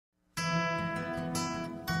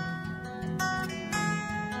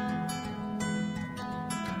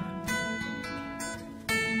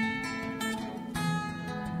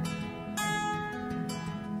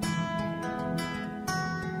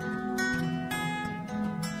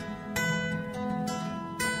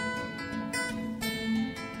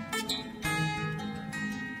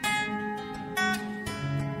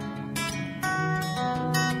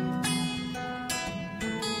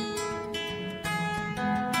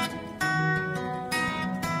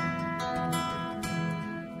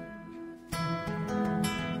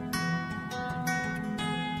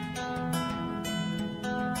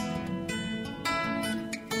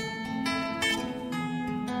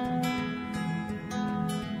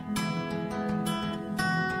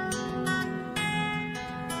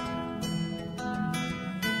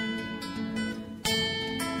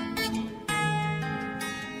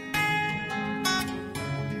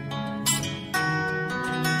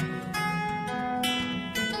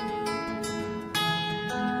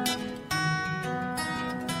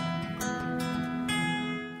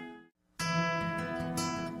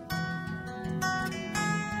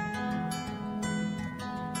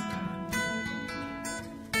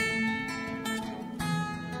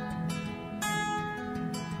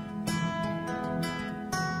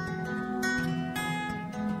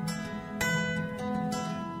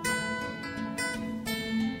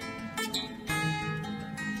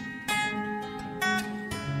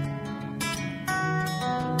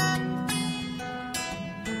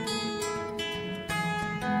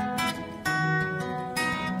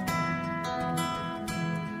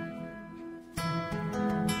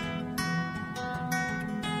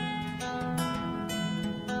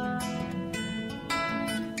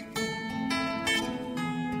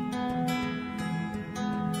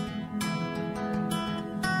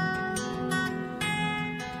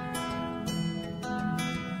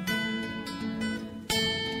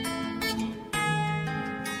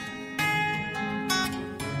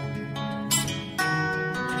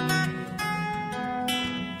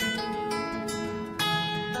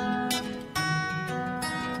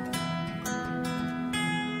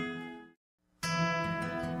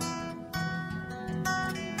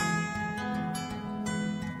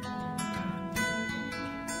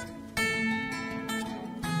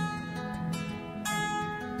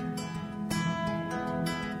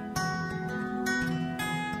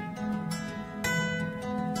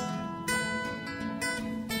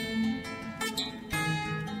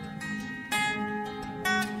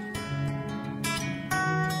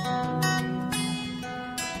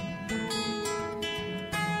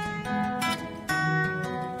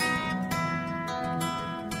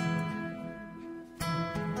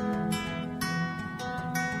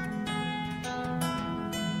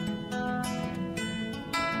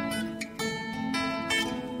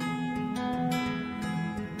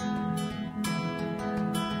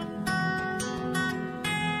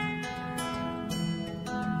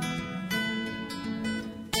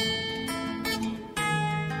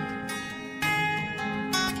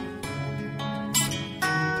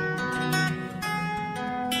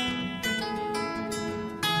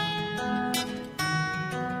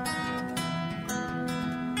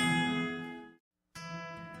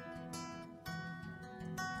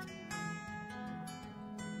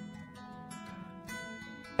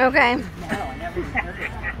Okay. No, I never heard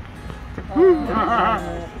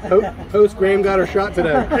it. Post Graham got her shot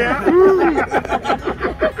today.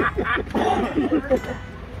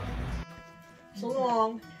 So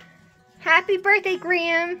long. Happy birthday,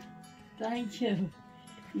 Graham. Thank you.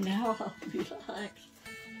 Now I'll relax.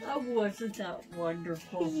 Oh, wasn't that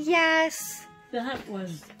wonderful? Yes. That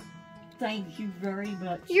was. Thank you very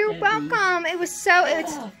much. You're Debbie. welcome. It was so.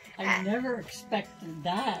 I never expected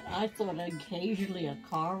that. I thought occasionally a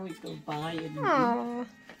car would go by and. Oh.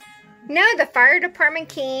 No, the fire department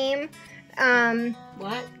came.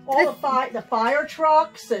 What? All the fire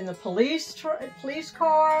trucks and the police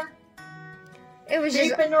car. It was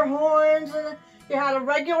just Beeping their horns, and you had a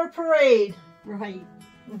regular parade. Right.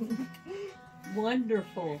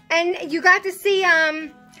 Wonderful. And you got to see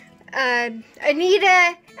Anita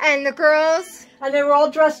and the girls. And they were all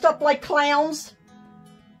dressed up like clowns.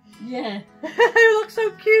 Yeah. They look so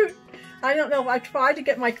cute. I don't know. I tried to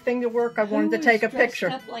get my thing to work. I wanted to take a picture.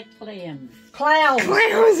 Dressed up like clams. Clowns.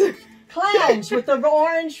 Clowns. Clowns with the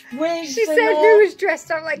orange wigs. She and said all. who was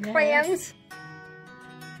dressed up like Yeah. clams.